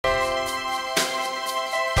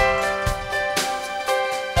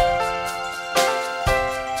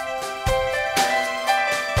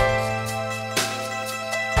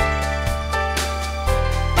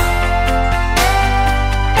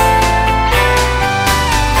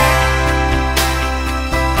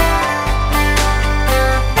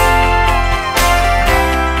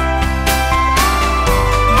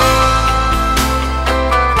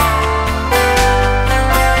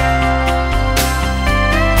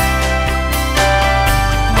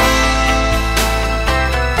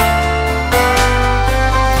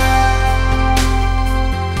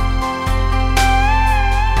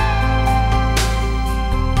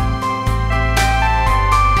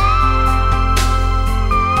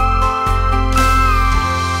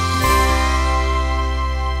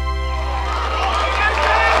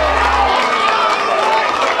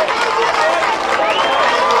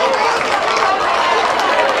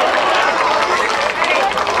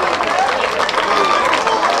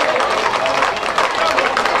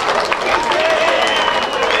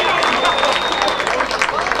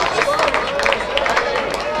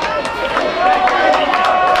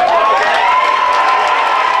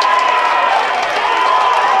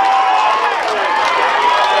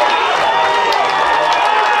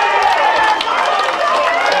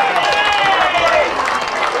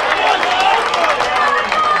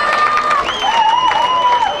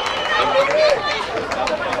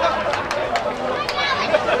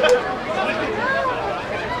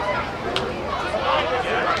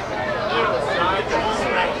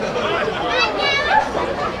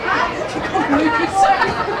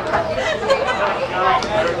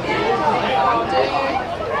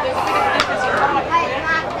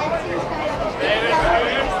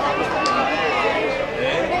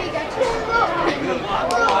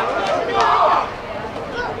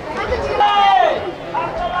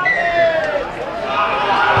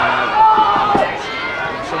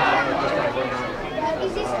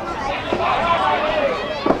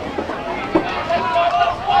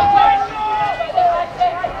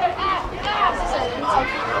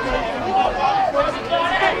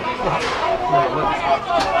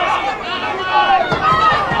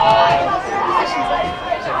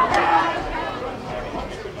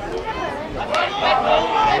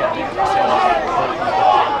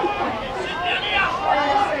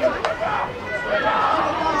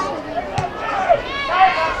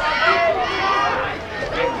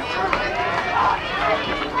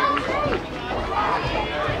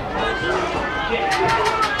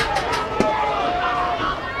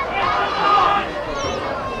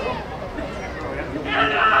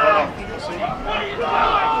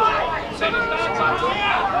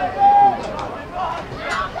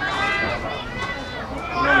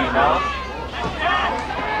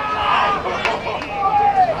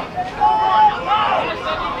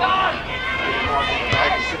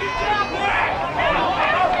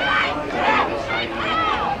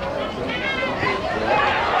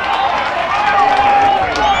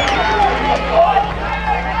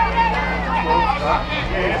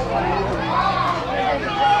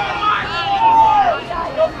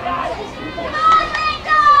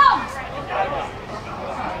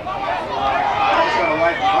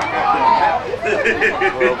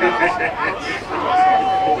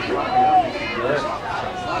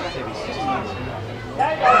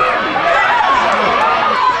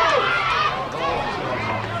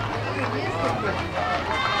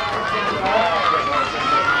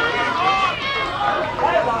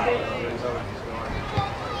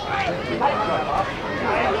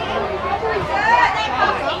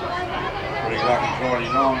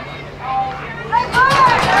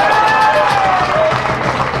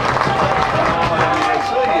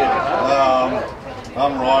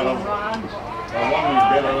I'm right. I wonder if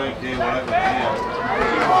better week here, what happened here.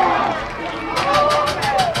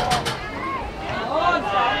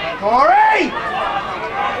 Corey!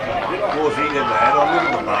 Of course he never had, I live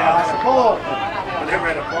in the bar. That's a call. I never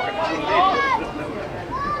had a pocket to put it in.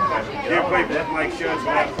 You people that make shirts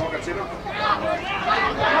without pockets in them?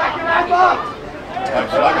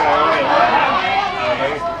 That's lucky,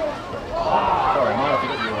 Sorry, mate, I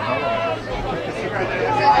forgot you were on holiday.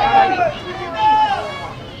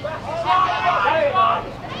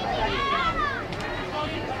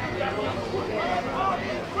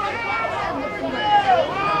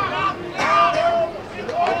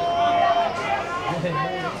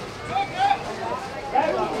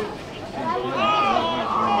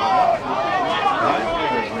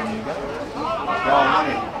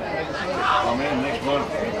 I'm in next month.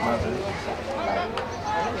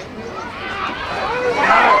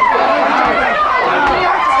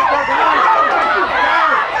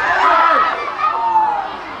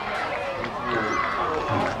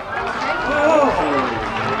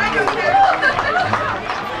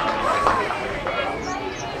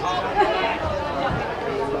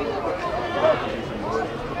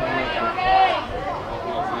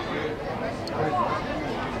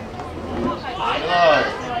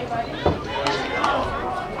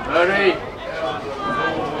 Ready?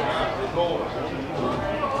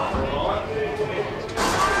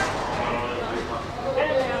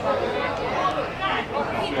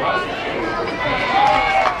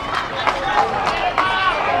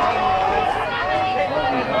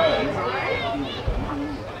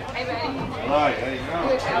 Right, there you go.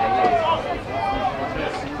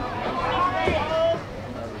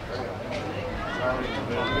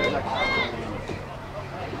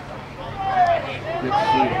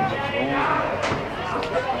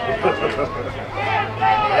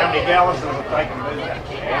 How many gallons does it take to do that?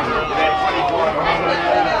 About 24.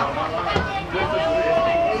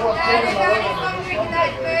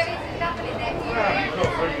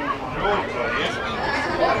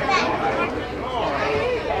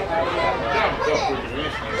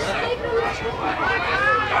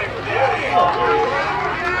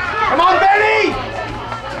 Come on, Benny!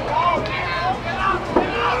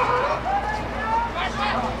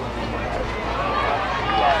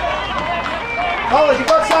 Collins, you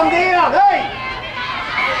got some down, hey!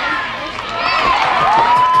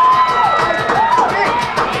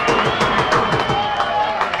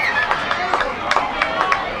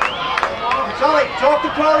 Solly, talk to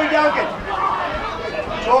Corey Duncan.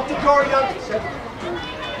 Talk to Corey Duncan.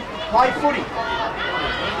 Play footy.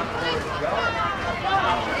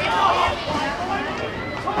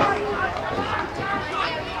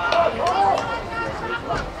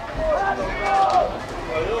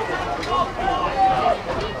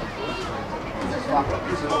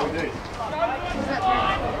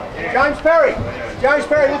 James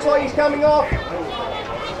Perry looks like he's coming off.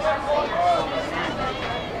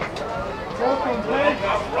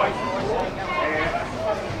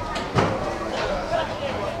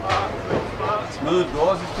 Smooth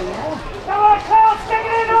guys, it's too long. Come on, Carl, stick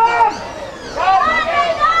it in on!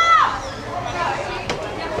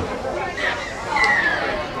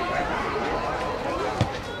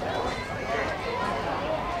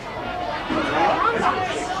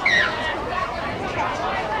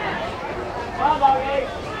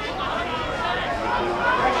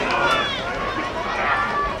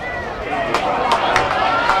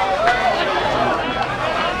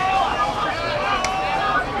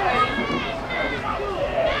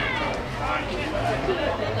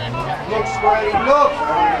 Squirty. Look!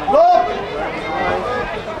 Look!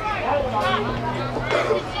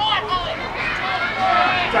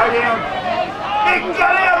 Go down. Nick, go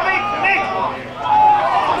down, Nick! Nick!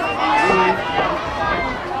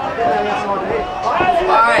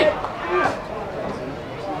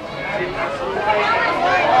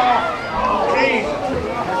 Hey!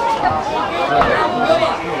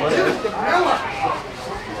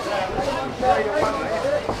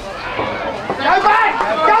 Go back!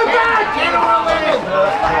 Go back! Get on the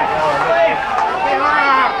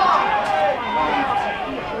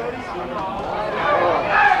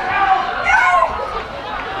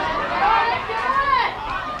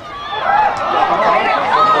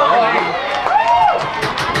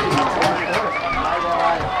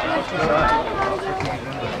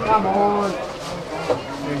Come on.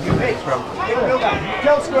 Hey,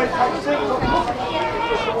 tell Square to take a seat.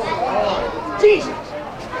 Jesus!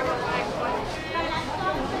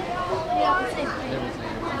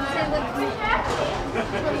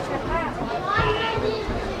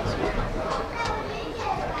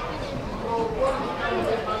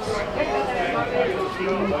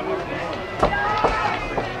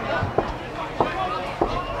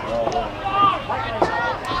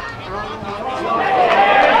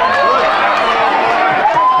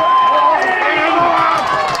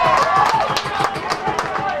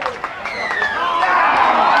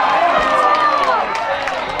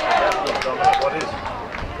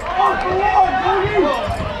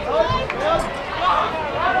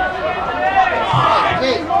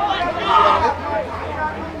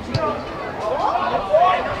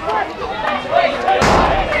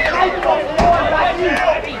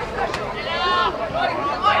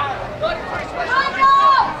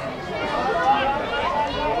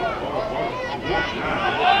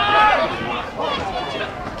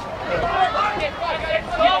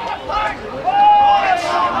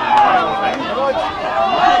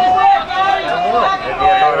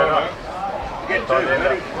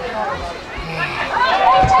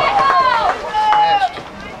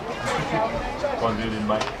 One dude in,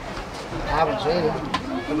 mate. I haven't seen it.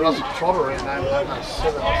 But I was a trotter around there with that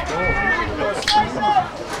 7 off score.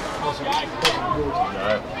 Wasn't good.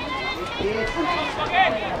 No.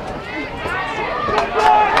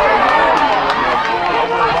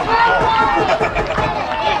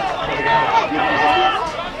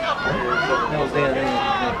 That was down there.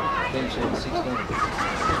 Then she had 16.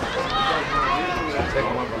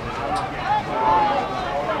 Second one.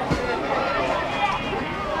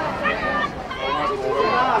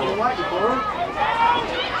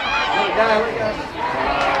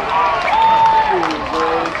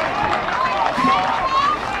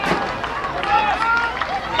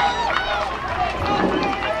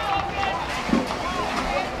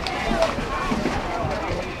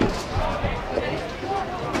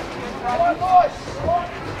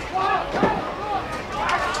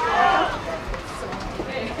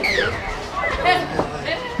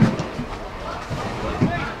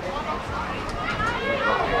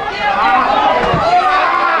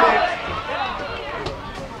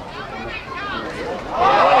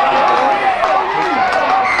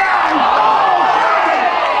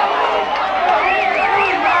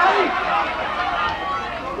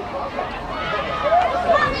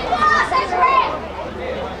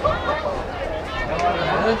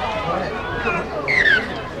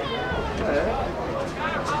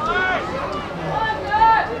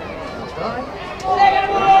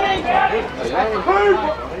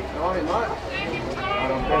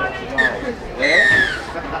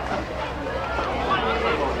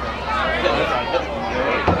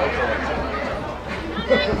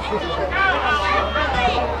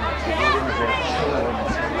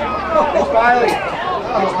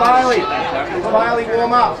 Bailey,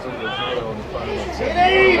 warm up.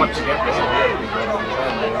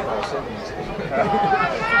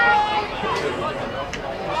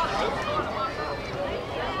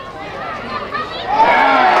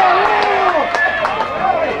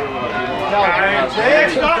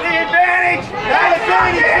 That's not the advantage! That's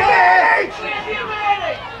not the advantage!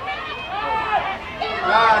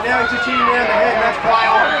 Now he's just hitting around the head, and that's play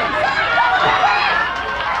on.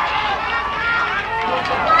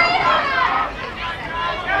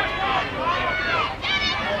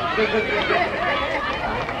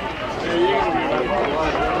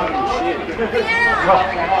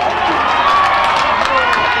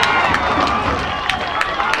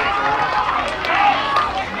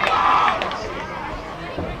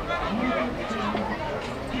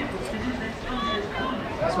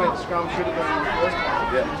 That's where the scrum should have been in the first one.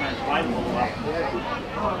 Yeah.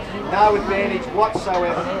 No advantage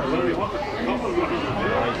whatsoever.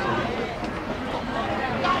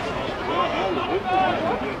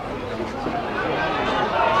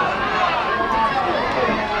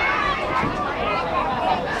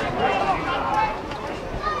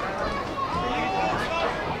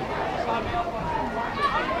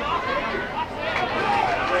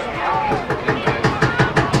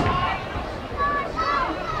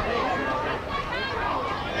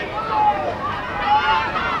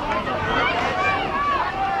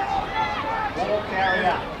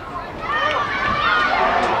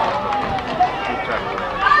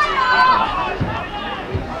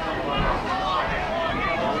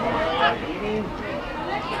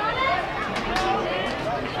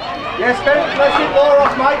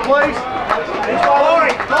 please.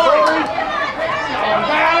 Corey, Corey.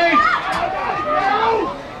 Barry.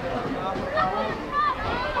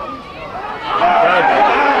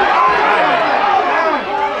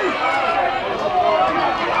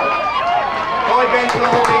 Corey Benson,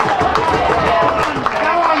 holding.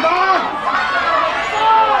 Go on, Bob.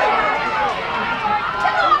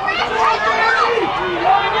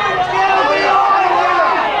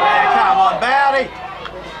 Come on, Barry.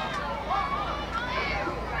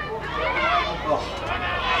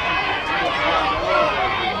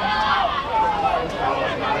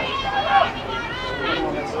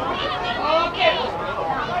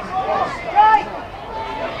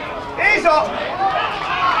 He's up.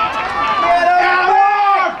 Get him.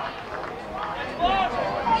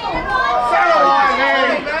 Settle line,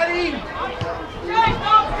 man.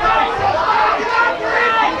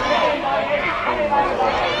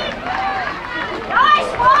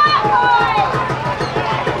 Nice one, boys.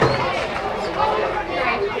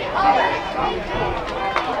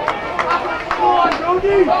 Come on,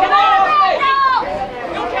 Jody. Come on,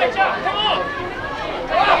 you catch up. Come on.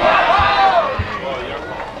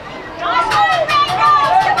 Nice one,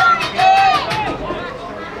 Bengals. Come on,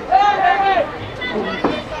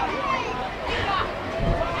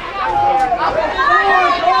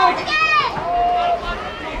 again.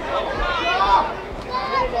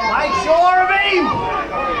 Make sure of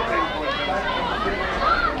him.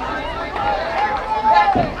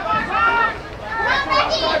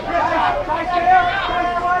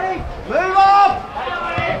 Move up.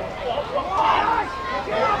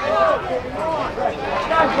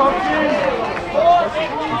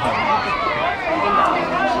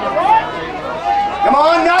 Come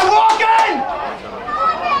on, no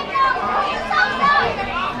walking!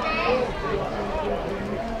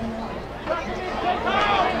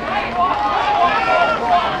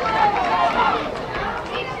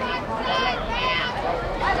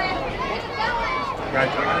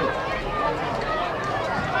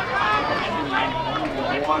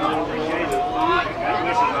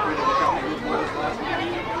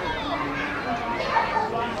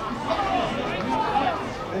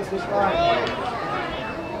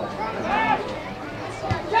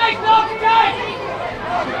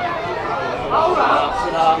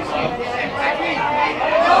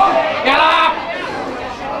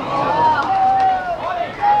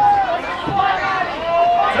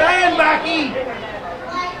 Turn, Becky!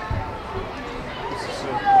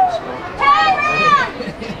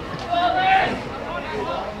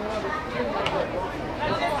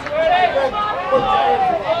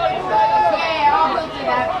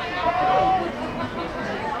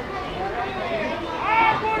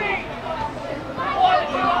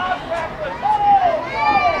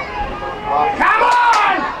 Come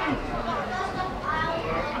on!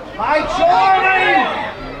 Make sure of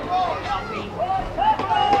him!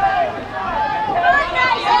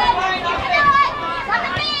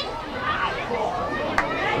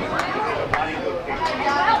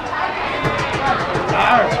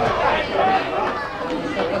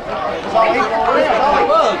 Sorry, look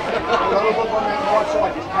on that right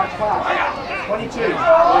side, just catch fast. 22.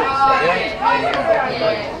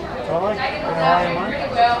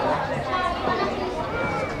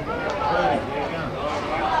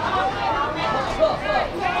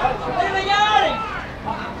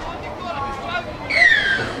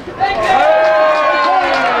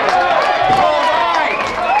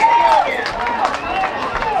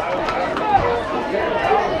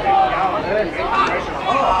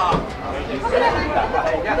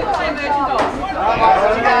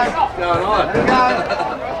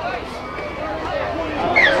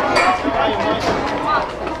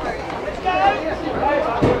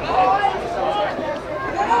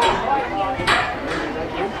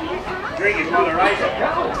 Drinking moderation.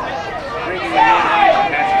 Drinking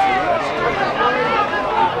moderation.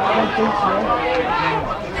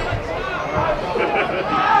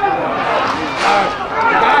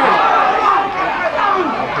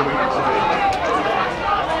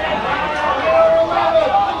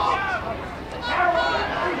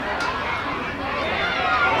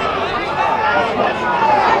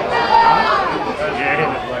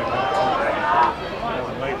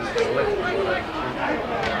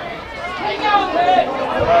 I don't think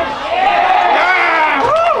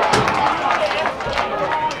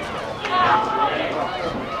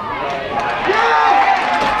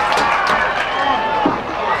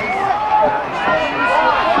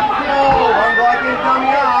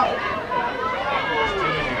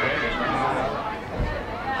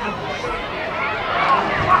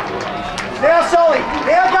Now, Sully,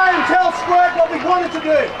 now go and tell Squirt what we wanted to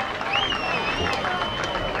do.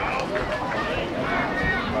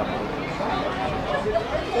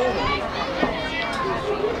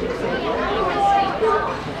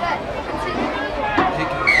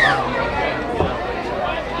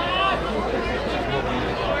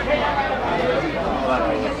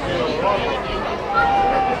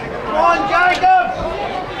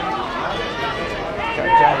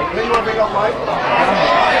 on, mate.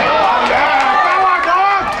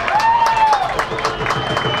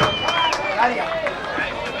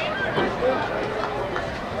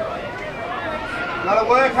 Gotta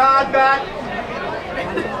work hard back.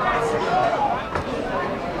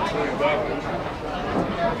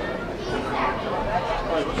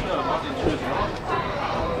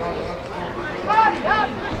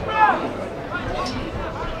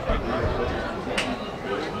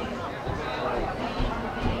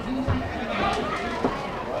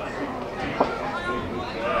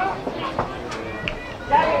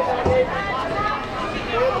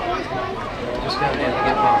 Just down there to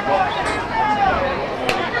get my box.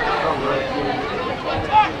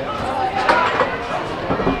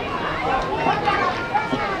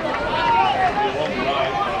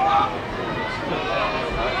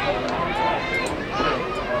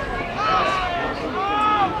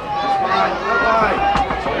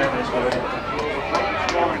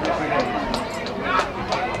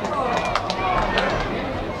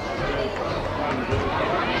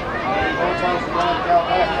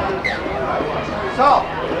 So,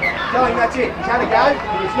 tell him that's it. He's had a go,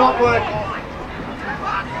 but it's not working.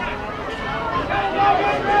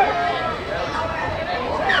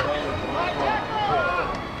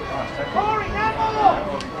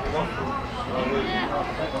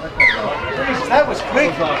 Jesus, that was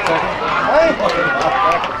quick. Hey?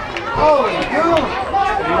 Holy cow!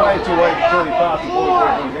 He waited till wait until he passed before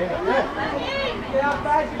he put it in.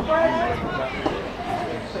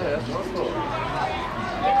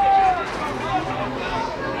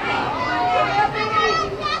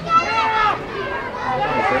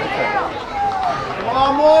 Come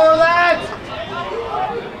on, more of that!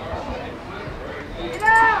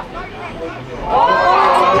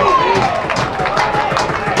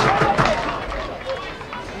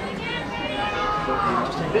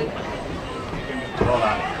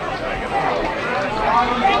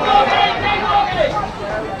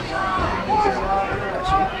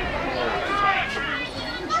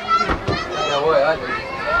 No way, I did.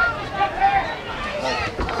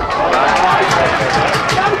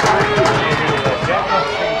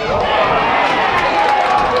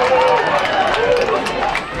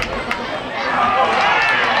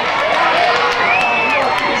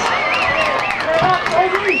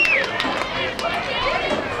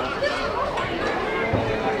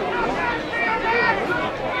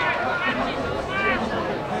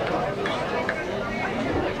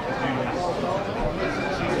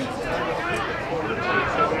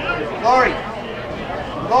 Laurie!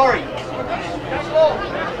 Laurie!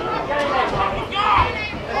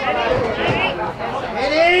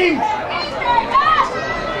 Hit him!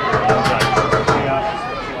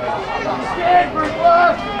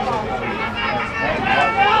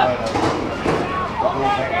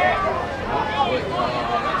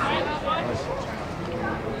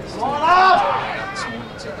 Come on up!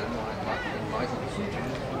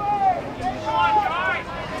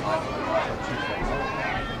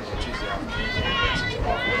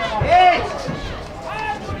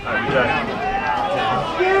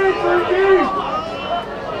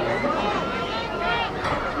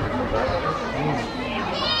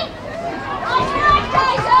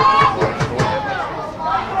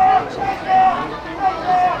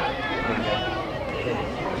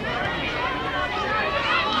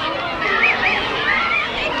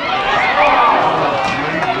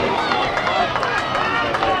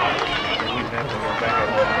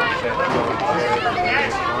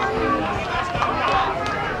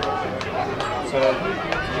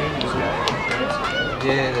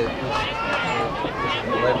 Yeah, the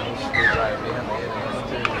 11 stood right behind the end and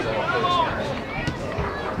 2 was our first game.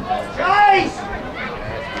 Guys!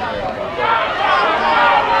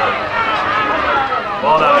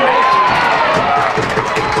 Well done.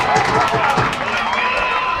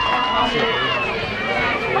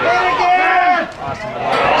 Hit again!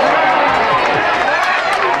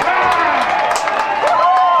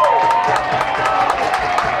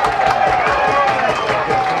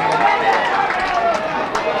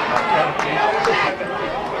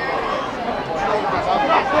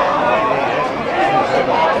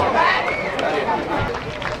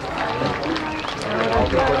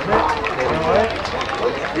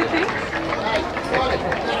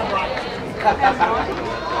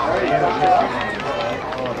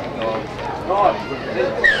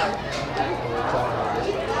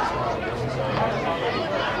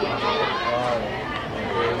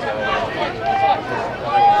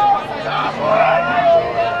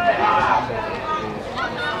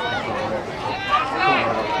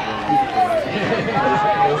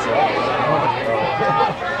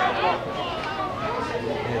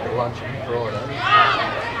 Yeah, the lunch on Friday.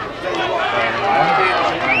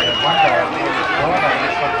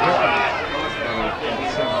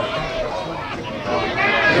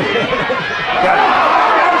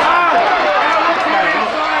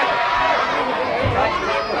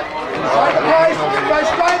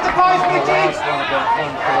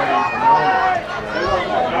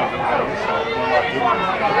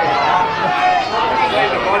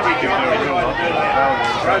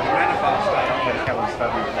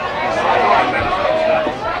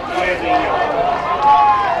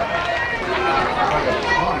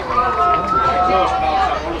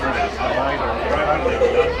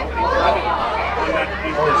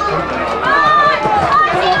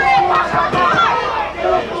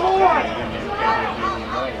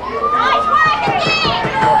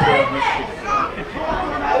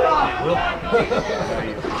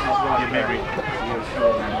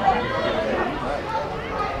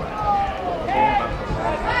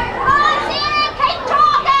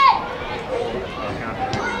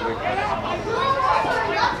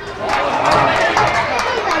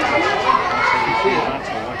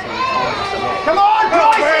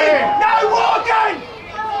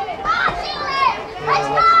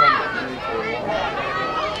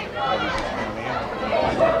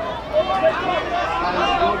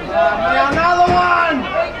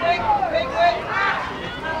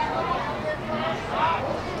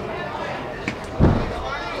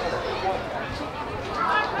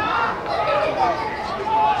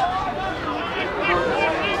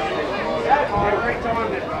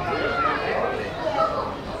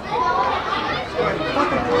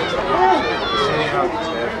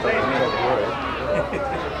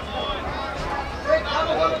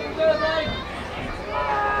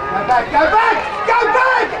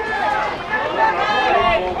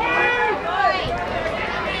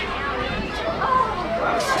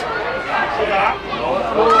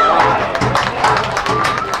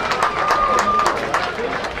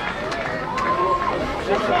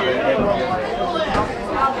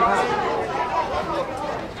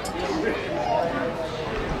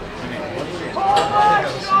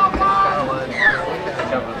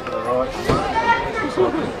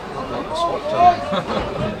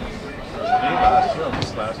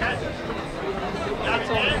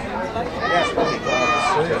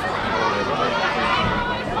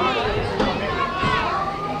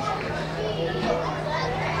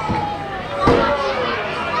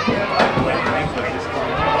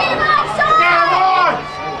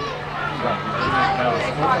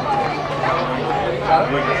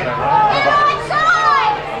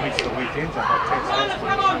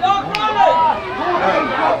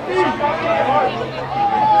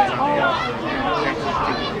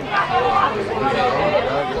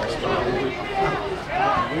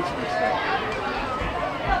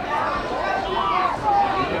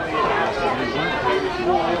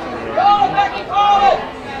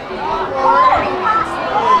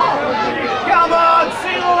 Come on,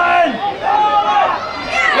 Singleton!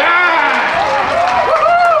 Yeah!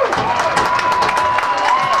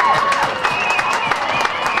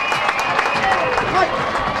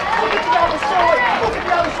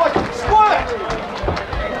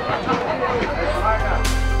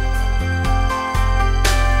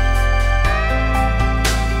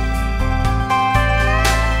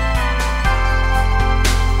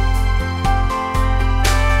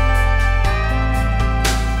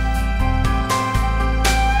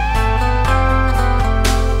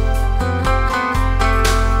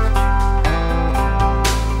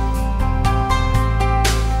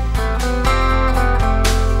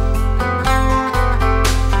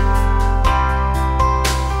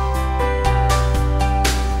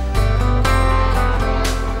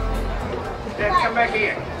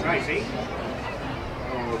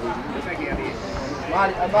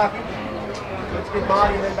 Marty, Mark, let's get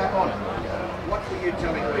Marty and then back on. What were you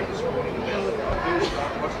telling me this morning about?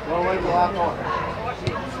 We'll leave the last on.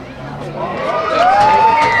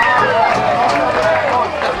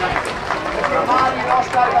 Marty and I'll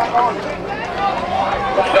stay back on.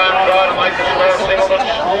 Stand by to make the slow Singleton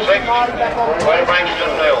 6,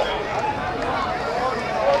 Greta-Branxton 0.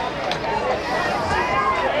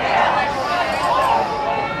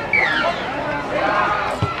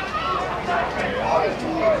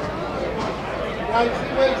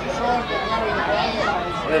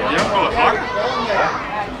 There's the young fella, fuck.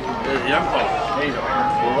 There's the young fella.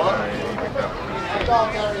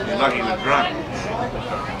 He's lucky with drunk.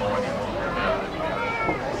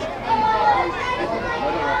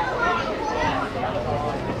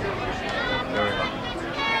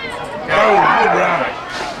 Go, good round.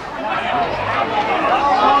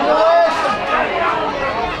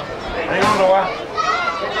 Hang on to her.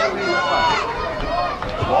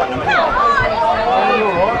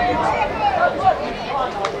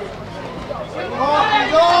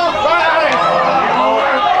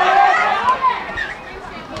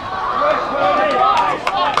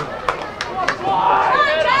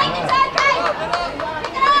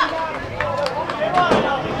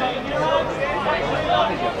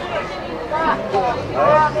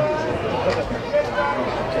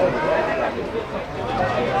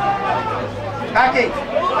 Mackie,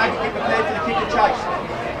 get prepared for the kick and chase.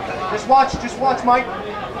 Just watch, mate.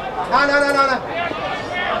 No.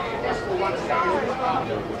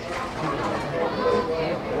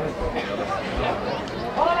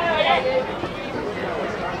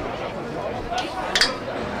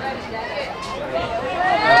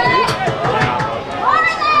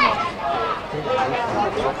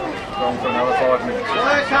 Going for another 5 minutes.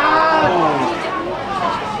 Work hard!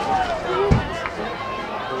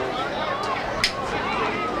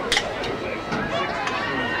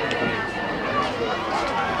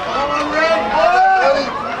 Come on, Red!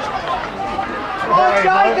 Come on,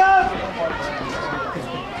 Jacob!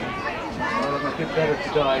 I'm a bit better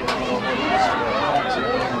today than what I was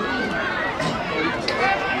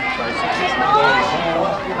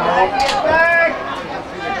Get back!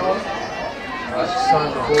 I was just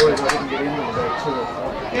saying to the boys I didn't get in them about 2 or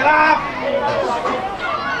 4. Get up!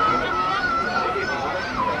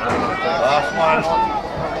 Last one.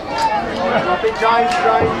 Drop it, James,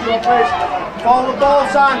 drop it. Follow the ball,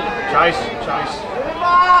 son. Chase. Move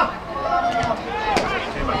up!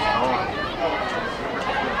 Too much time.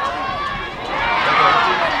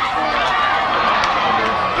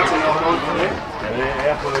 That's enough time for there.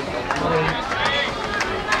 Yeah, absolutely.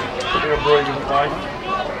 Bit of breathing space.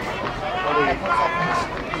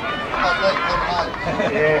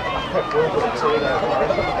 Yeah.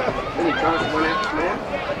 Any chance one out now?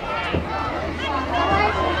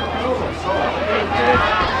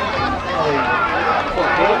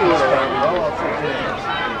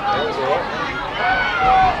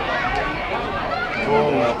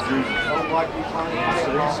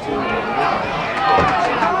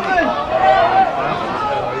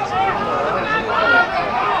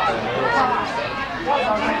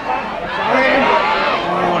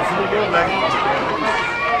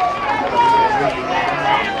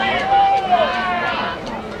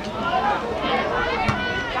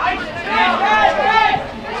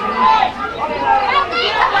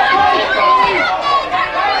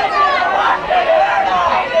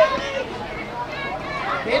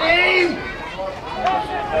 Get in!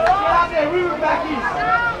 Get out there, move it back in.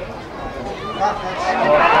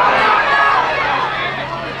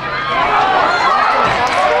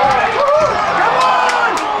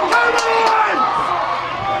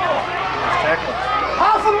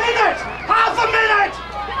 Half a minute!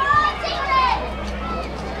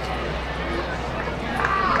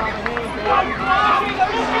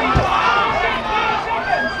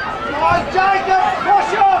 Come on, Jacob,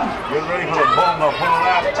 push him! Get ready for the bomb, I'll pull it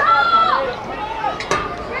out.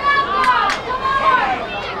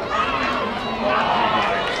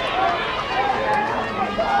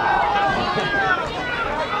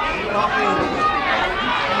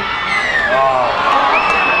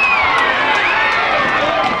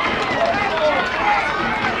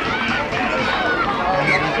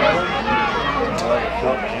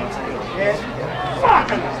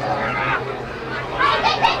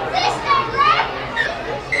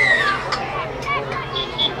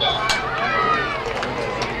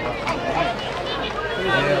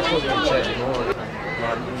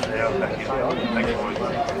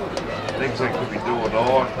 Things they could be doing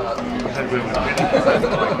on. Had we been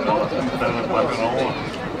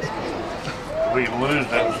we lose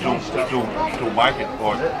that and still make it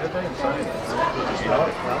like.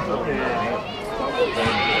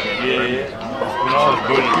 Yeah. When I was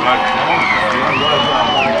good at making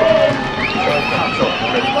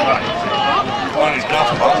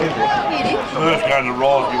dust bucket. First game to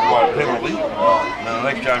rise give away a penalty. And the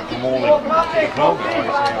next game from morning to 12.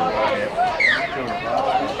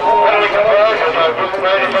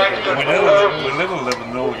 We led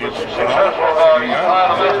 11-0 against the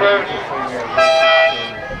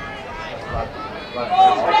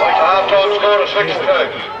half-time score to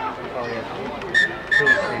 6-2.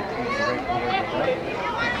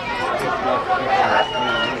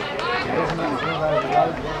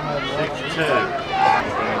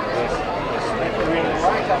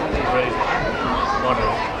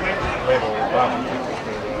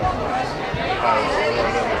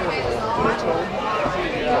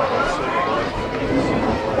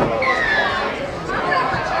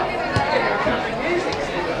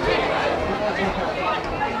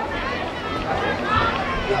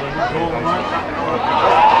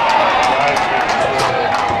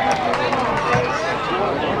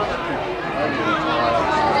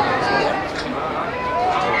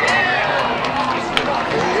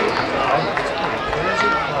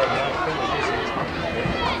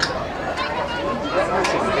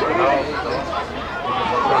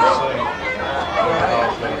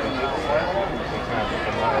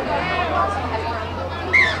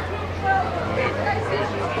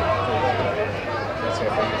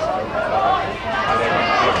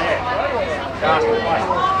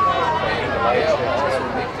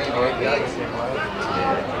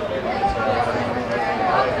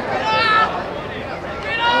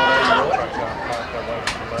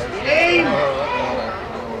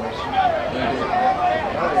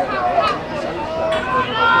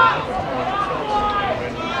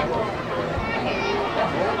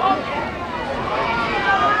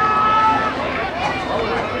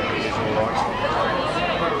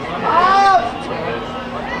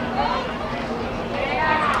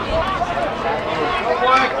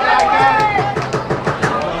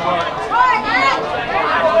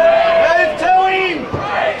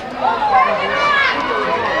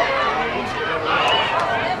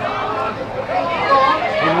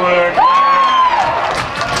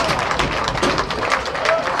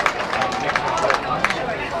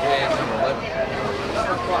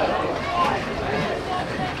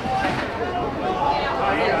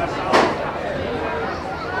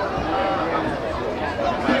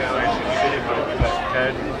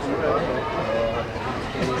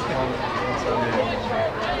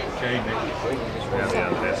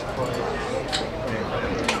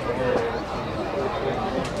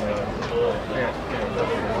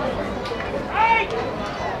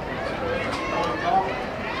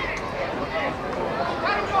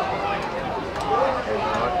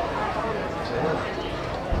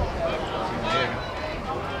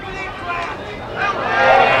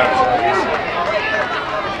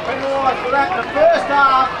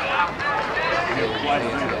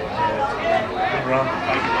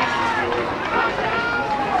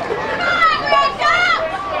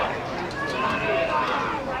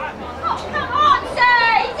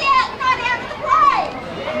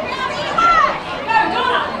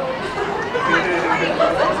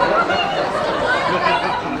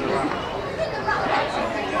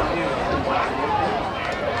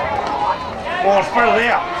 Ball's through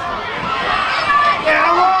there. Get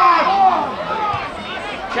along!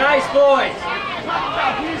 Chase, boys!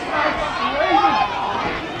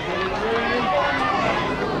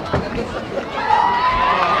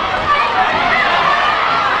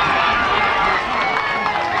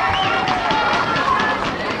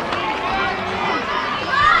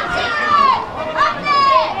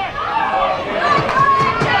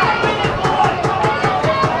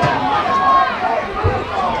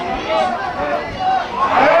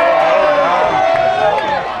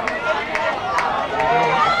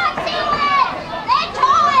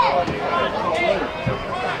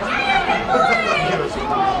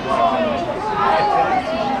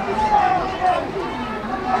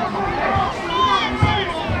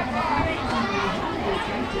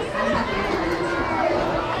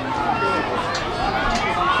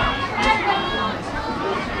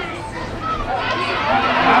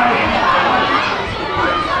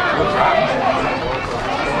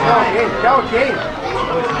 Go again.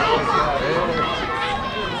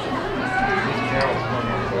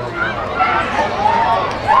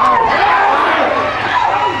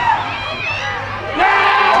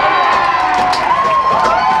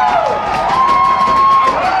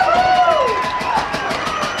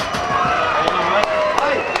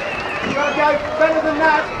 Hey, you gotta go better than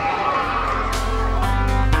that.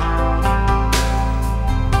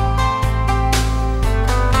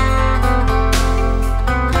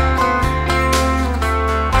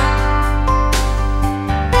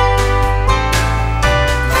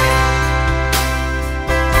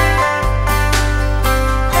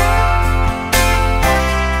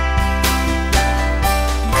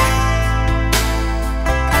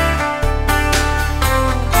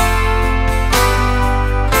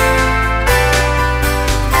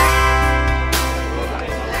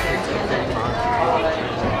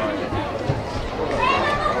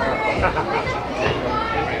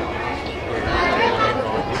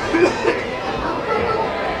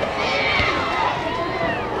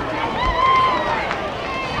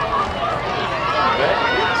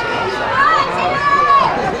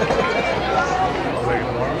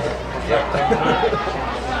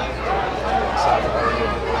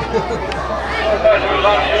 Those who was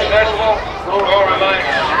unsuccessful, score remains.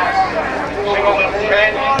 Singleton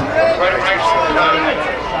 10, Greta-Branxton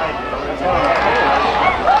 2.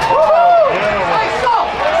 Hey, stop!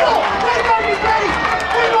 Stop! They're not even ready!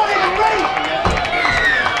 They're not even ready!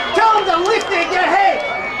 Tell them to lift their head!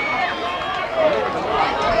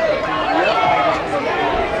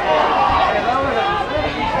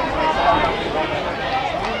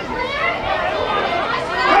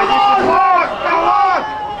 Come on, Mark! Come on!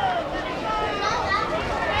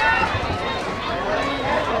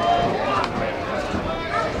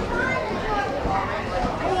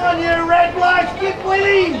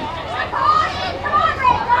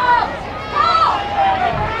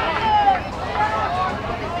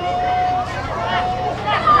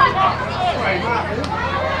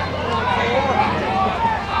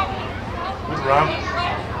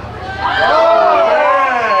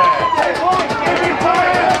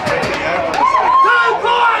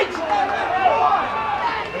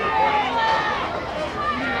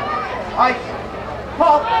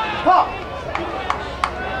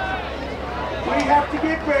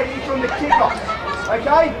 stop.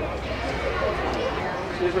 Okay?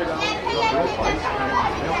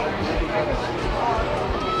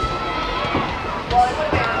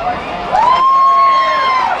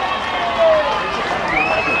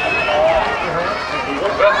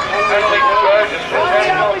 Penalty conversion. Hurry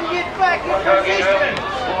up and get back in position.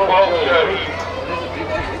 Well served.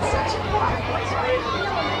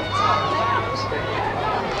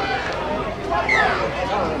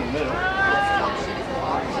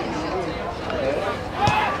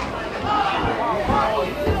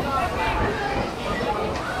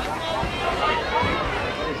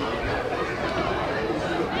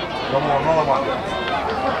 Come on, another one.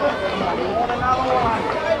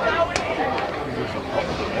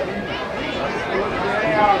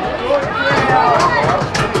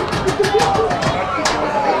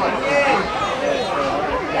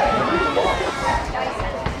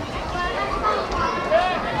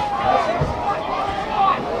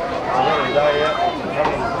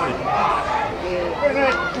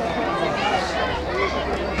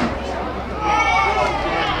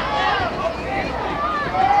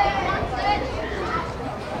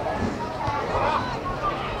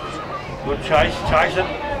 Good chase, chase it.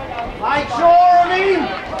 Make sure of him.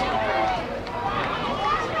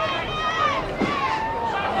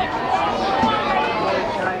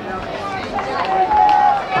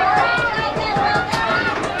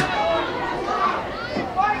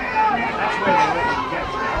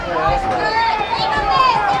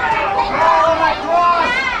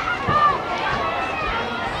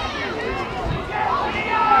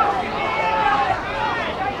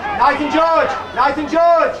 Nathan George! Nathan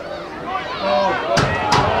George!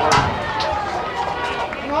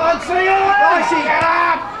 Come on, see you later! Get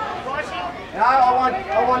up! No,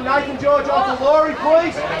 I want Nathan George off the lorry,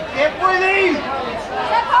 please. Get with him!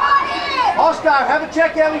 Oscar, have a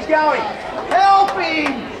check how he's going. Help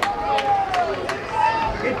him!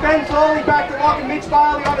 Get Ben Thorley back to locking Mitch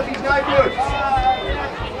Bailey on if he's no good.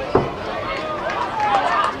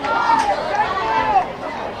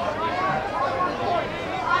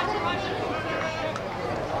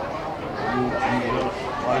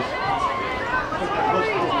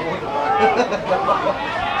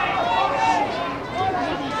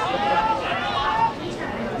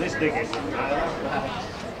 This thing is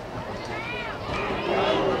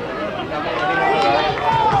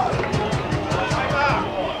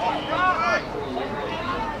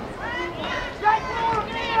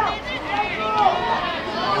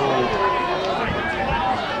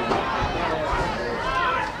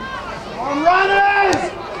On runners!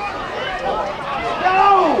 Go!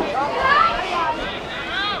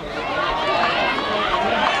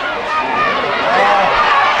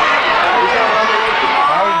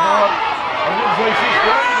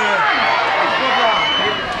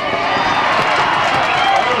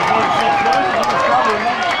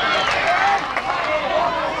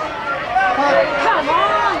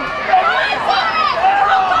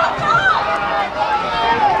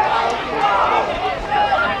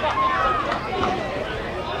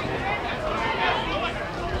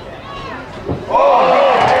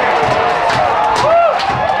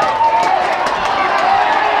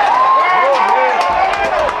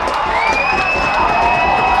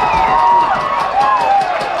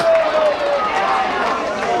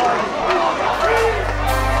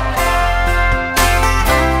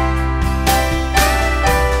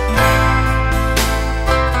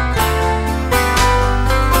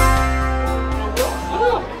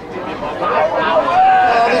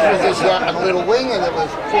 A little wing and it was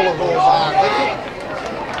full of all bark.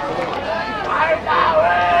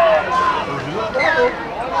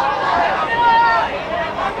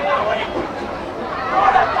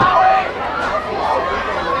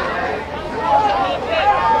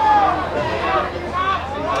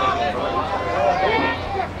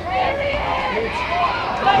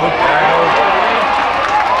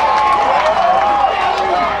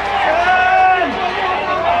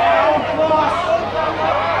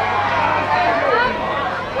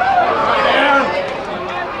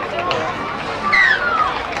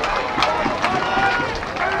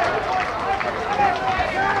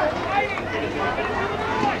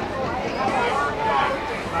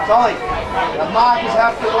 Solly, the markers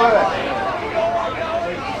have to work.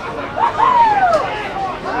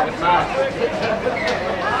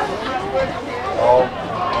 Oh,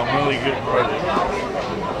 I'm really getting ready.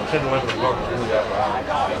 I'm sitting with the book to do that.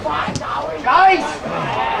 Guys!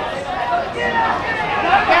 Get up!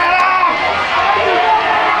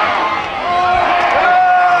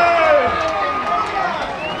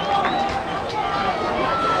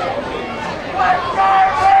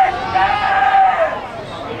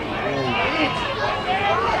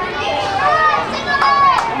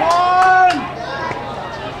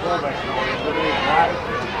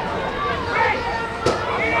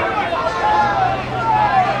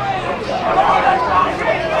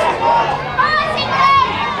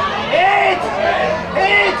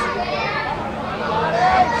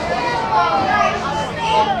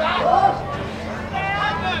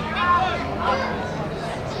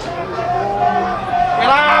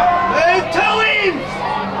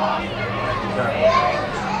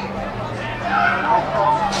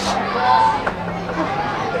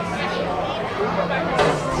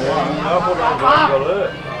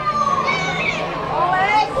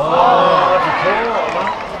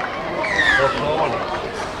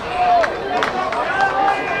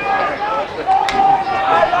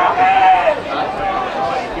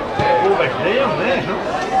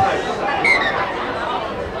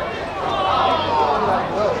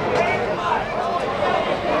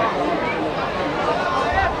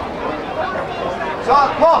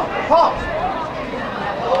 Pop, pop.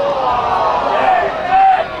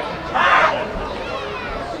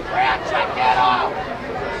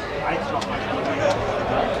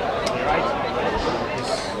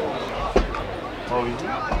 Oh, is it?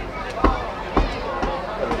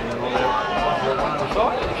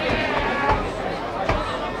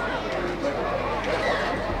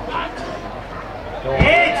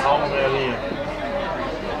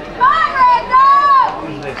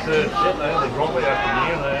 Their third set, they only drop it after the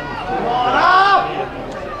end. Come on up!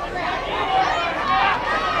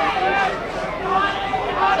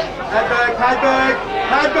 Headbag, headbag,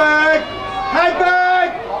 headbag, headbag!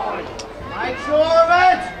 Make sure of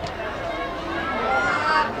it!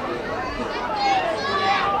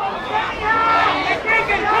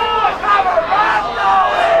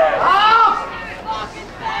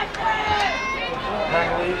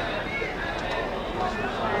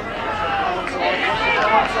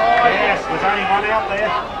 Yes, there's only one out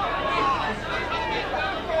there.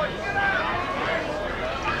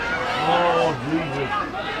 Oh, Jesus.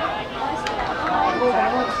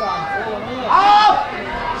 Up!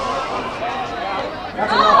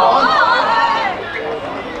 That's enough on.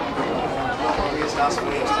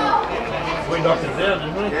 We knocked it down,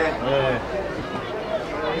 didn't we? Yeah.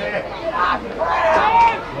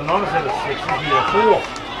 Well, not instead of 6, this would be a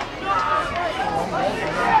 4.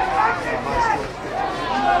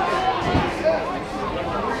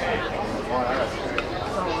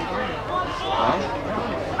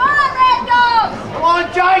 Come on,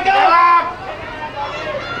 Jacob!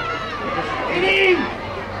 Hit him!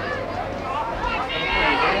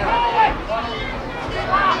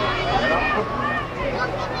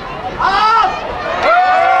 Up!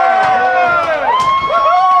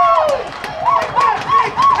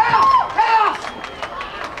 House!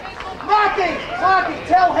 Marky!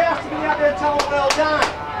 Tell House to be out there and tell him well done.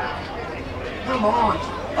 Come on,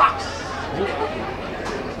 fucks!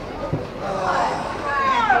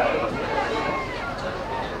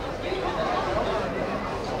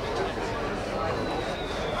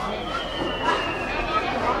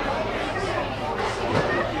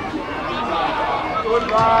 Good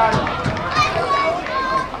run.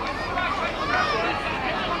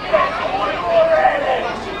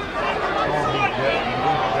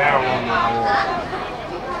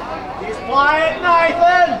 He's quiet,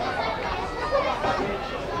 Nathan.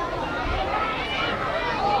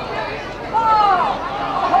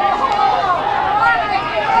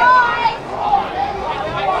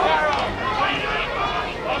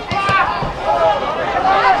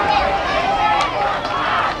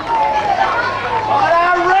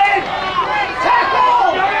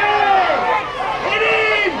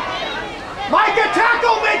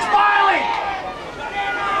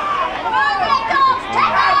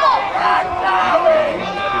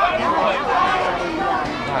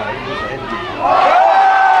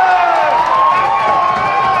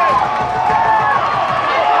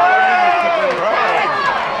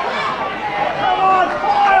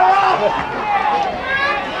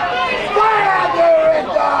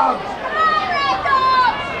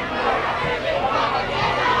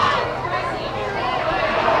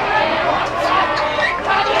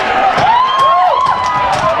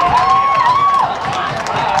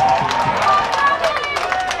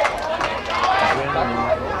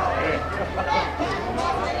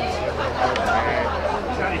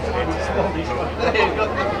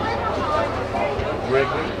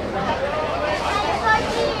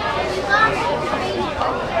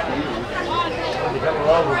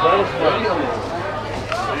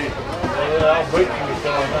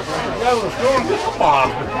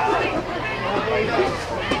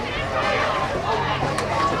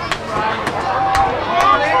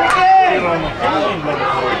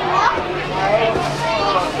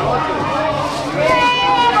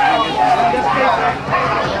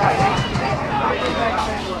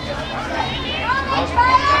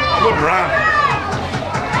 Good run.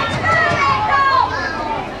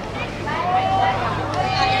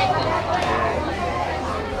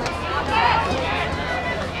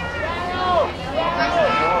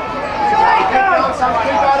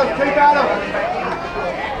 Keep at him.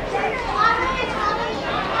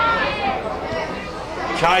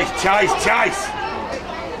 Chase.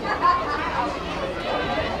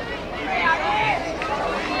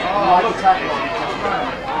 Oh, look at that.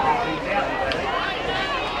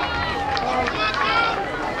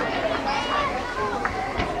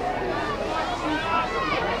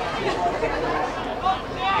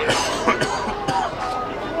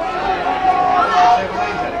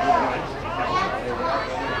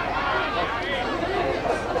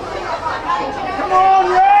 Come on,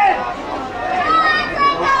 Red!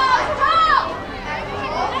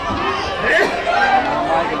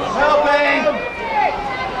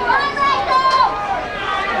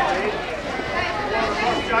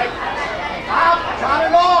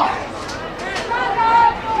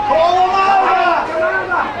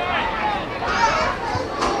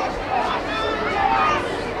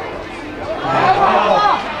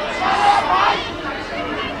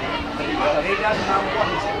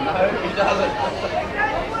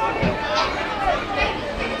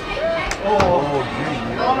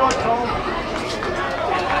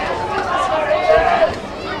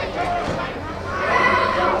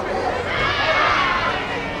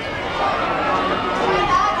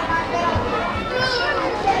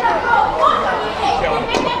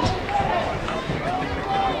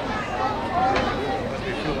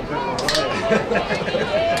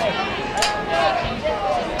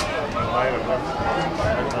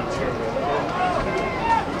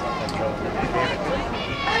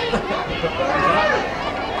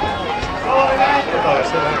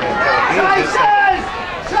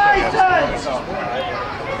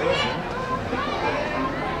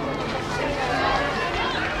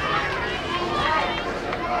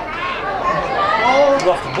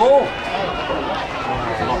 Off the ball.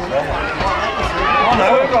 Oh no,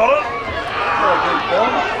 we got it.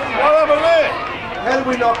 What happened there? How did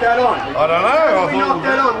we knock that on? I don't know. How did we knock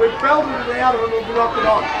that on? We belted it out and we knocked it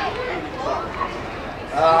on.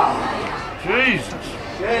 Jesus.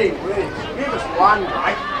 Gee whiz. Give us one,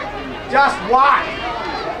 mate. Just one.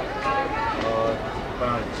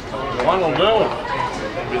 One will do it.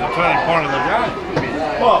 It'll be the turning point of the game.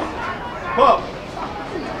 Pop. Pop.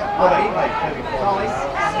 Ollie.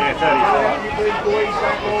 Yeah, 35. You big boys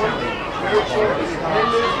up on very shortly. 10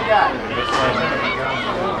 minutes to go.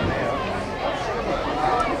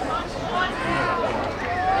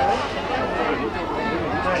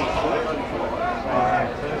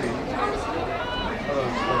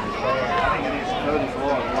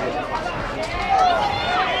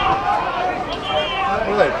 What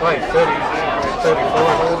do they play? 30, 34,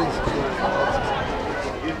 30s?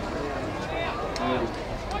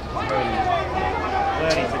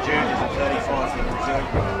 30 for juniors and 35 for the reserve.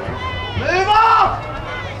 Move up!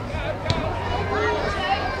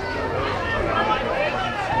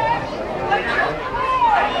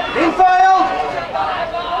 Infield!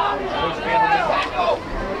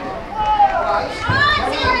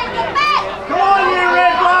 Come on, you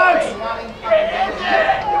red blokes!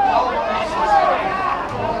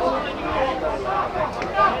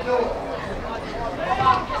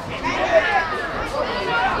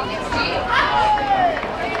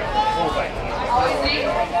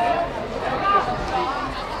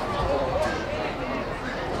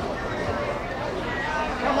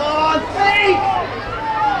 Come on, think!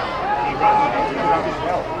 He runs as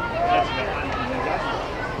well. That's about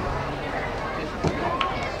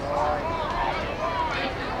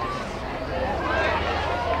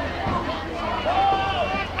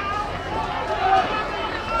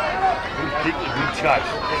Good chase.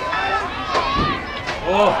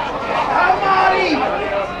 Oh. Come Marty!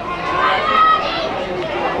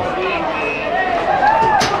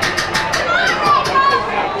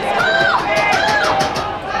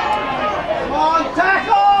 Come on,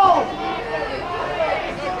 tackle!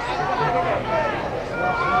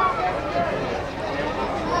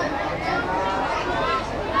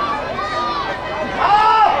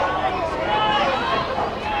 Up!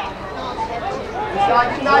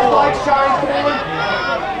 Getting those legs showing forward.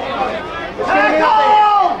 Tackle!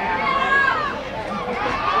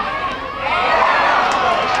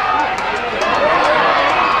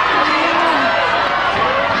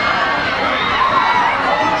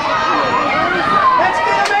 Let's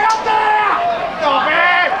get him out there! Stop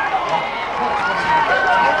it!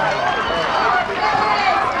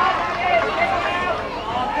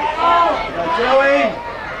 Go Joey!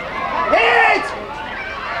 Hit!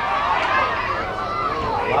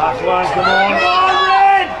 Last one, come on. Come on,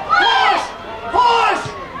 Red! Push! Push!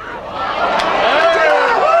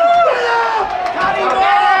 Cut him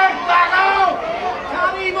off!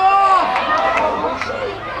 Cut him off!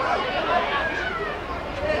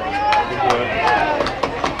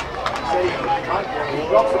 He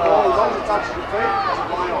drops the ball as long as it touches your feet. It's a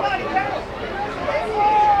line off.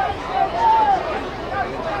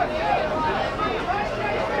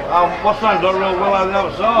 What's name got real well over the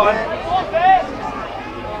other side.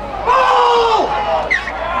 Ball!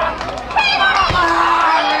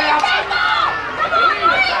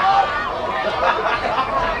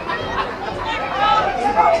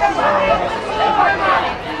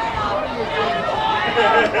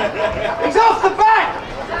 He's off the back!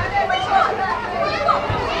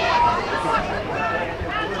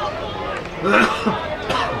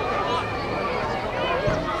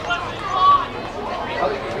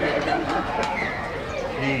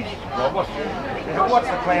 What's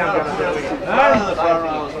the clown going to do here?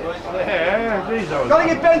 Yeah, these are. Got to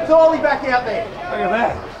get Ben Thorley back out there. Look at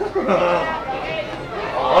that.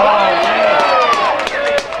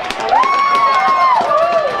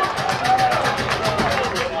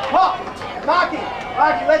 Pop! Marky!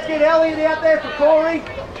 Marky, let's get Elliot out there for Corey.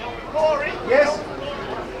 Corey? Yes.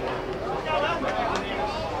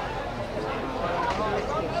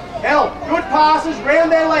 El, good passes,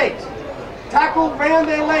 round their legs. Tackle, round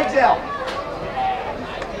their legs, El.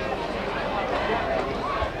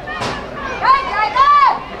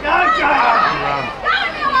 Go, Jacob!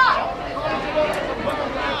 Get him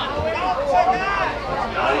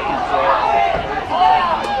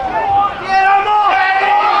off!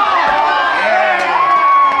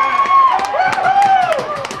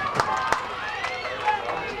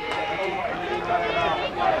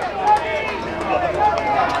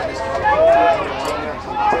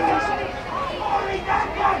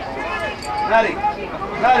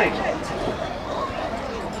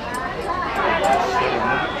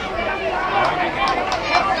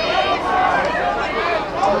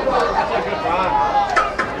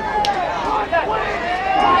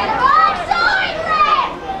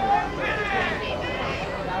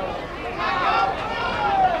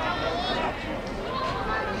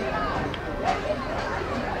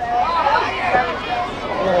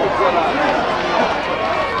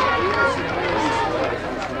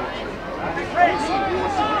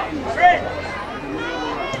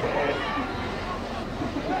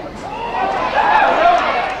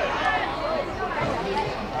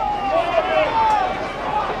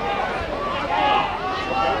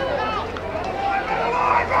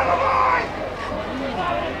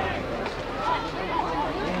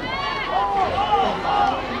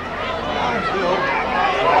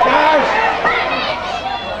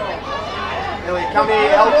 Come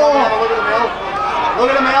here, El. Come on, look at him, El.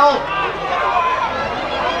 Look at him, El.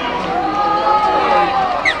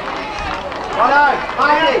 Righto,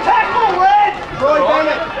 Marty. Tackle, Red. Troy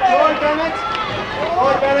Bennett. Troy Bennett.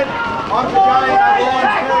 Troy Bennett. On to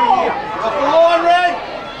Jane. Off the line, Red.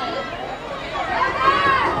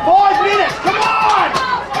 5 minutes. Come on.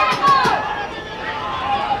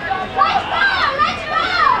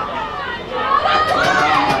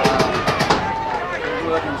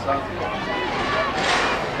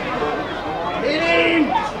 Hit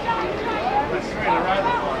him.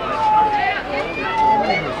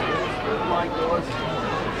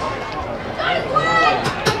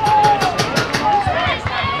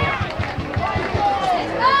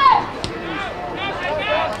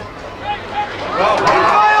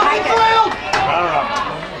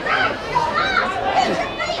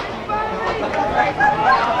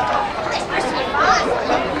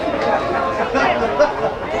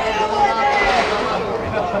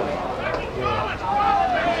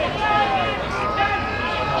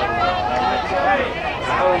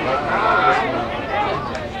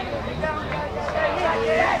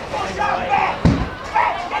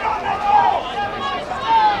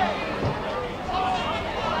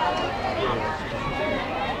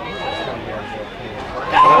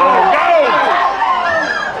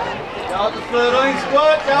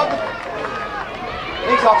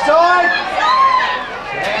 He's offside.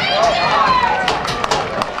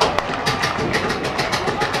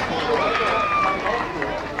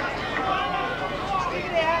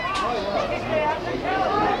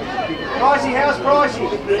 Pricey, how's Pricey?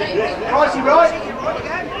 Pricey, right?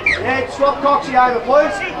 Yeah, swap Coxie over,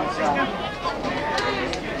 please.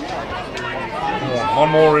 One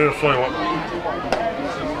more here, see what.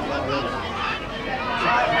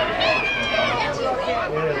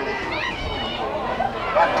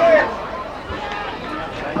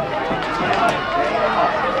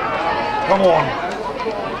 Come on.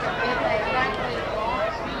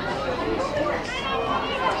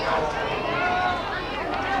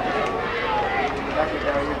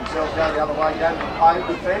 Themselves down the other way, down the home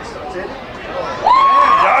defence, that's it. Over!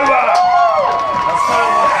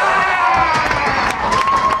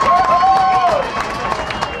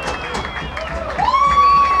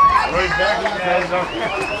 Right back in the hands up.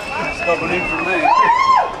 Stopping in from me.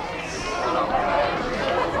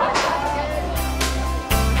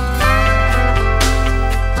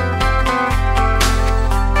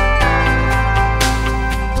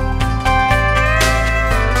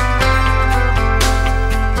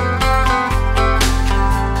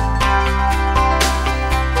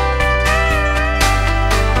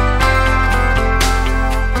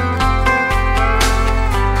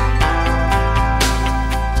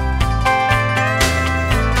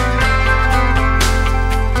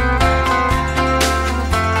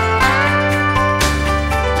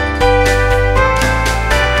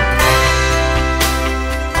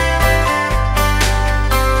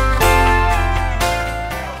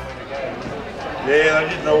 Yeah, they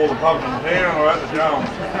didn't know all the pubs in town or at the jump. I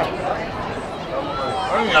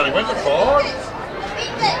think he only went to 5.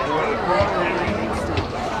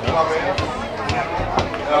 Club out.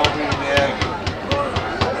 That'll be in the ag.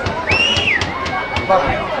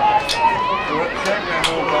 Fucking. Check down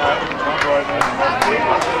all day. I'm right now.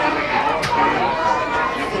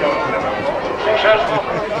 Successful.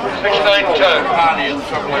 16-2. Party and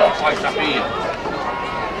some like a place up here.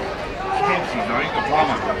 Spency's, I think, the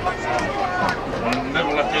plumber. I never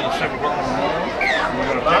left here at 7 o'clock in the morning. We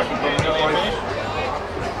got a taxi from the place.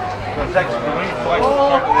 Got a taxi from his place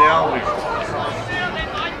straight to the Albies.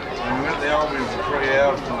 And we went to the Albies for 3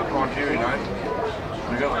 hours to the Criterion, eh?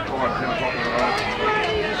 We got the car at 10 o'clock in the road.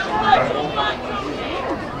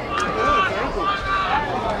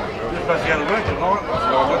 Just supposed to go to work tonight,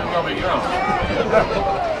 so I went and I'll be going.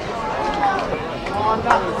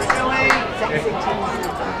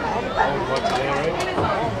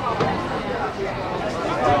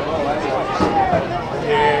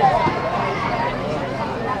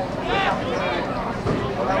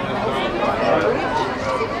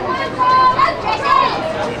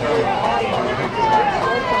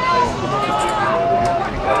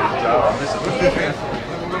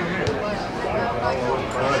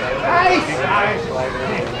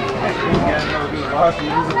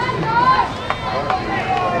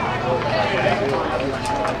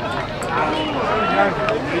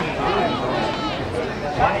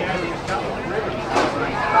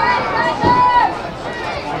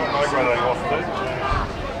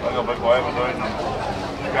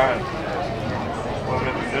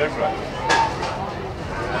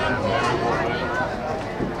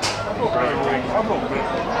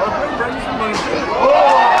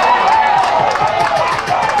 Oh!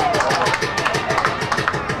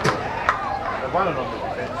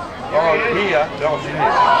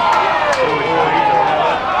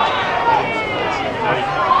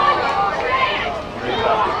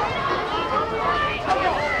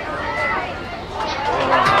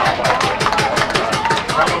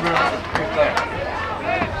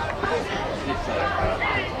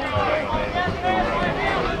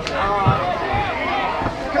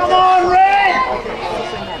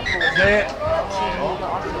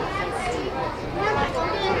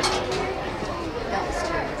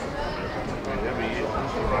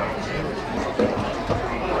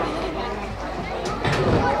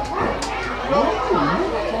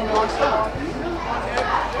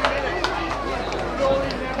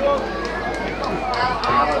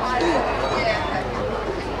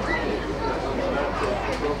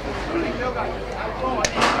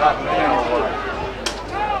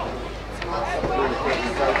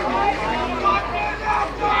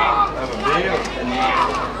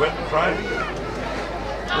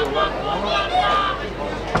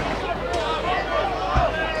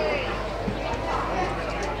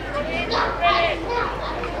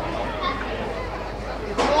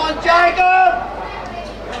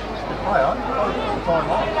 time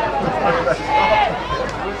off.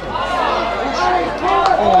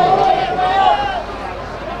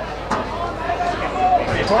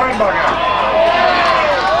 Flying bugger.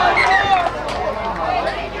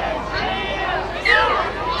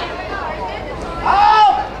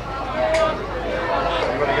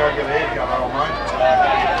 Everybody go get the head gun on, mate.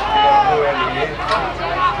 Blue out of your head.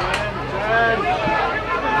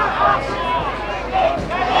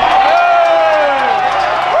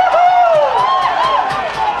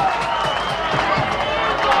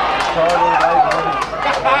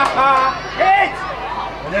 Hit!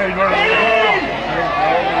 And there he's running.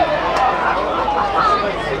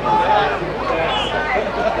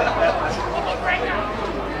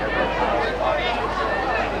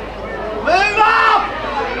 Move up!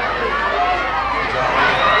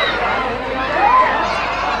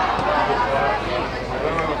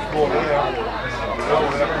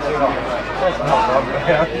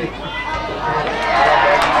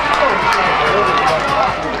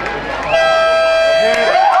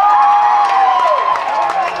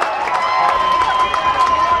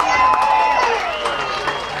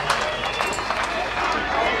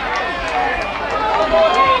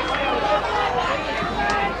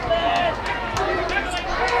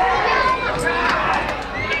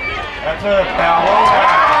 That's a foul.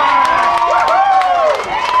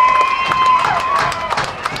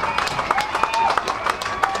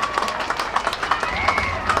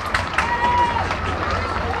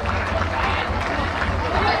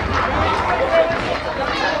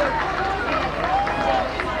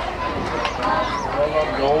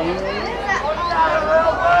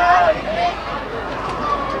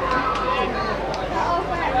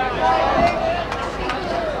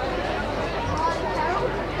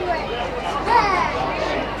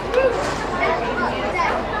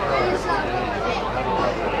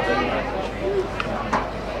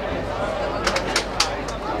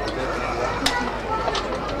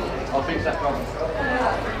 I'll fix that problem.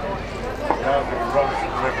 Yeah, the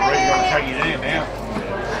referee's going to take you down now.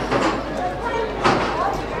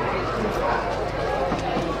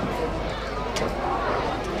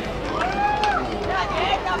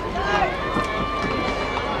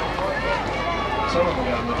 Some of them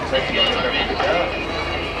are going to take you down the car.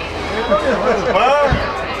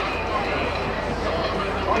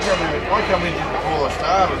 I come in just before I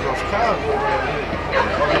started, I was cars all around here. I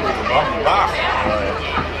think with the bumpy bus.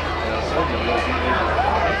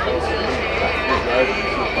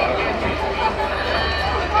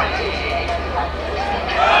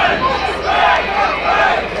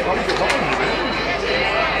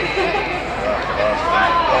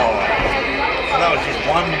 So that was just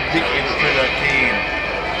one big in through that can.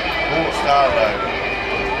 Before it started over.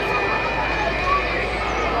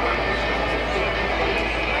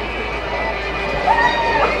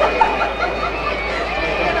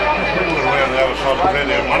 People around the other side of the bed,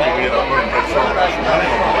 their money, we had a room that side of us money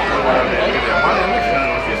on it. They went over there to get their money, and next thing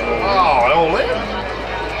it was just all in.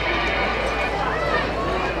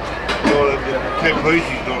 Well, the 10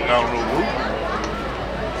 pieces not going real good.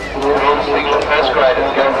 Single first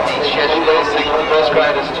graders go from the schedule. Single first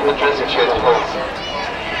graders to the dressing sheds, please.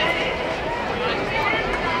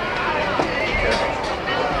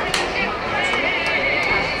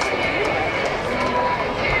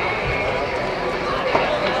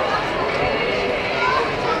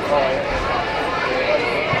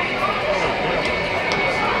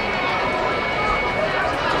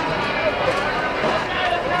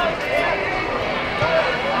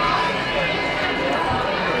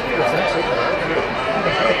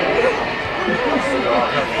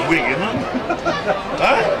 Wig, isn't it?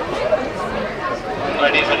 Huh?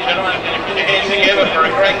 Ladies and gentlemen, can you put your hands together for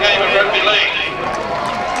a great game of rugby league?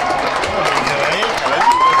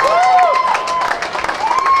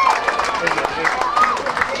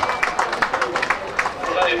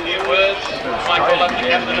 Say a few words. Michael Love, the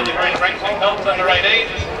captain of the Greta-Branxton Colts under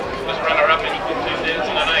 18. Was runner-up in 2008.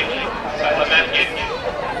 Taylor Matthews.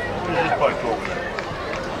 Who's this bloke talking about?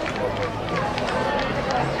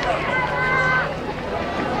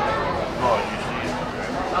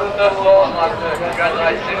 First of all, I'd like to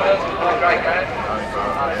congratulate Singleton on a great game.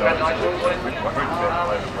 Congratulations, boys.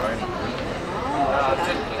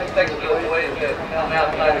 Just thanks to the boys that come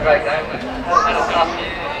out and played a great game. Had a tough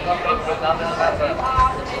year, not good numbers, but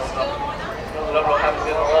level haven't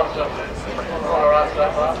been a lot, so all alright so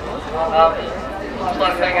far. Just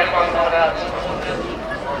like to thank everyone coming out.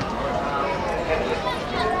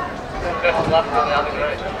 Best of luck for the other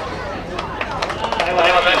grade.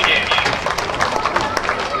 Taylor Matthews.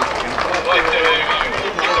 I'd like to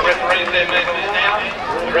give the referees their messages now.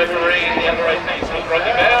 The referee in the under 18 is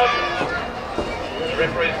Roger Bowd. The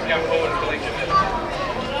referees come forward and collect your messages.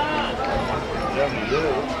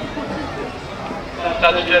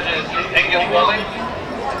 Other judges, Angus Wally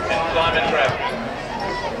and Simon Trapp.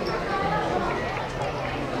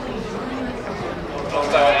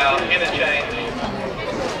 Also our interchange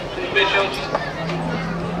officials,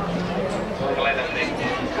 Glenn and Nick.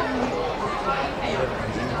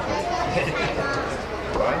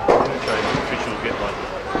 Officials get one.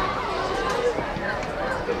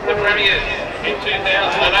 The premiers in 2008,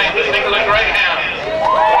 the Singleton Greyhound.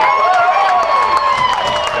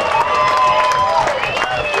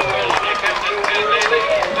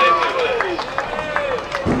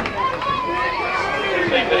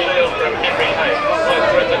 Received the shield from Henry Hayes, Vice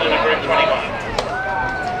President of Group 21.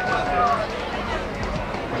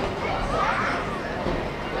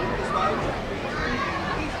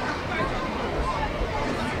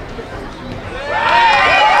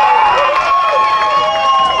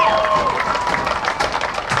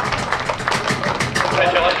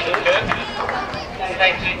 Congratulations, Kurt.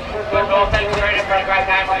 Thank you. First of all, thank you very much for a great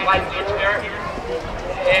game. I played with good spirit.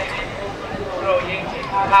 And for all you.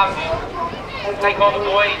 Thank all the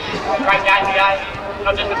boys. Great game today.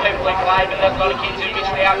 Not just the people who played, but there's a lot of kids who missed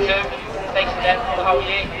out too. Thanks for that for the whole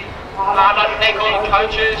year. I'd like to thank all the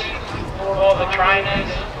coaches, all the trainers.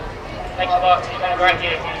 Thanks a lot. It's been a great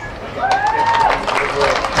year.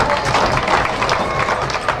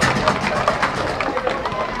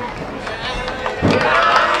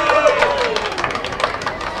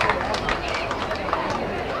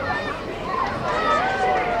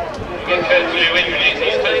 Get Kurt to introduce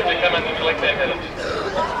his team to come and collect their medals.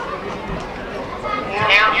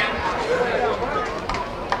 Now,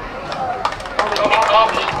 Tommy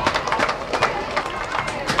Cox,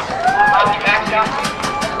 Marty Baxter,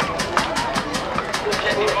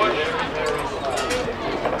 Jesse Bush,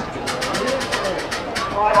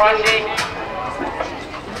 Pricey,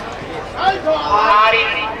 Hardy,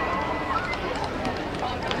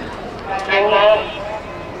 Ken Law,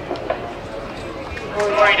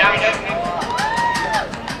 Corey Duncan,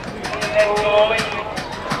 Ed Corley,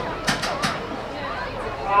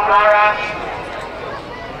 Rara,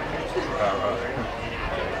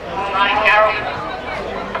 Marty Carroll,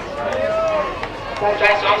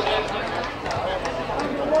 Jason Austin,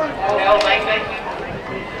 Al Langdon,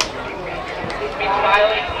 Mitch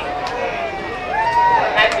Bailey,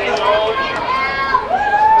 Matthew George,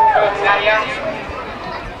 Kurt Nadia,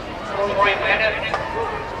 Roy Bennett,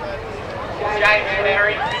 James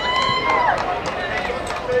Berry,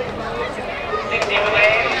 Nick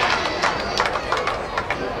Timberland,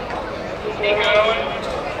 Nick Irwin,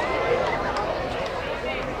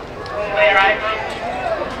 Claire Abrams,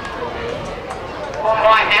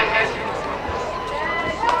 Mike Hampton,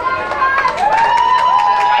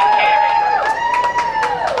 Jake Carey,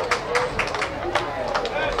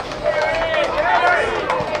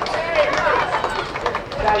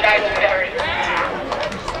 James Berry,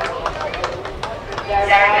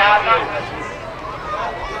 Gary Gardner,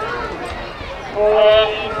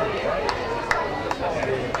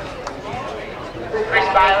 Chris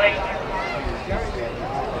Bailey,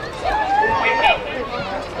 Whitney,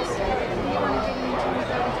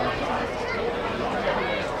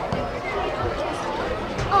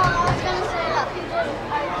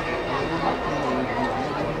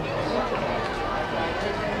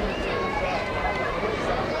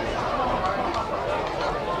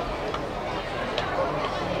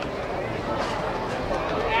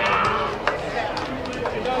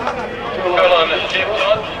 Call on Jeff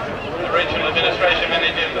Todd, the Regional Administration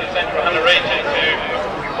Manager for the Central Hunter Region, to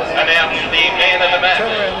announce the man of the match.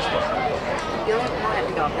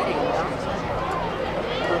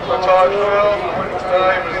 The time well, winning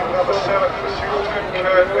today was number 7 for Singleton,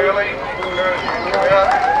 Kurt Early. Kurt, you out.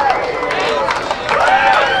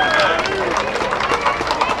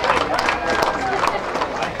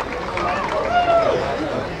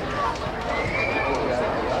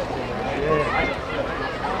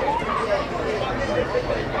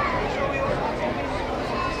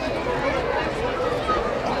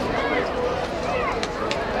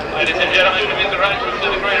 Ladies and gentlemen, commiserations to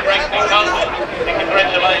the Greta-Branxton Council, and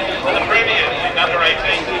congratulations to the premiers in under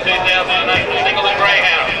 18 2008 Singleton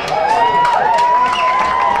Greyhound.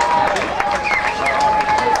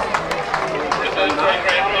 The third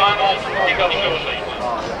Grand Final kick-off shortly.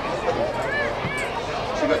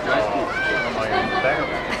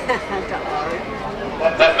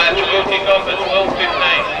 That match will kick off at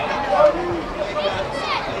 12:15.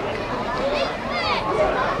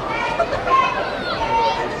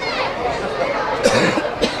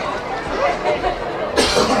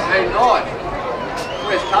 Hey, Lord.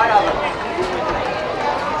 Where's Ty Oven?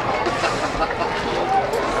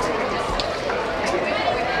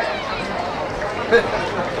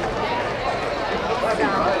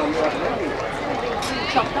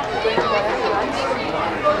 They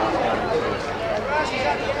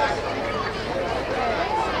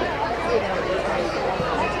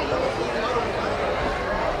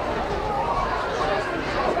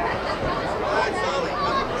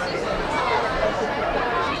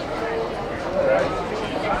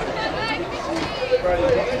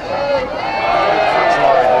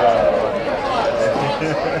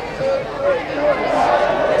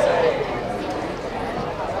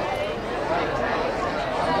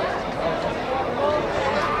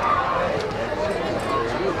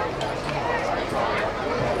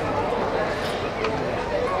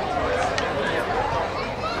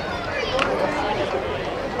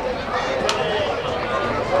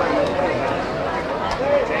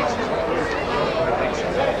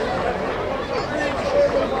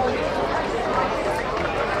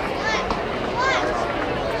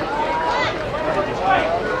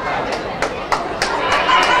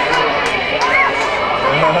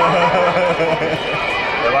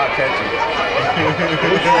might catch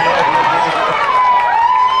you.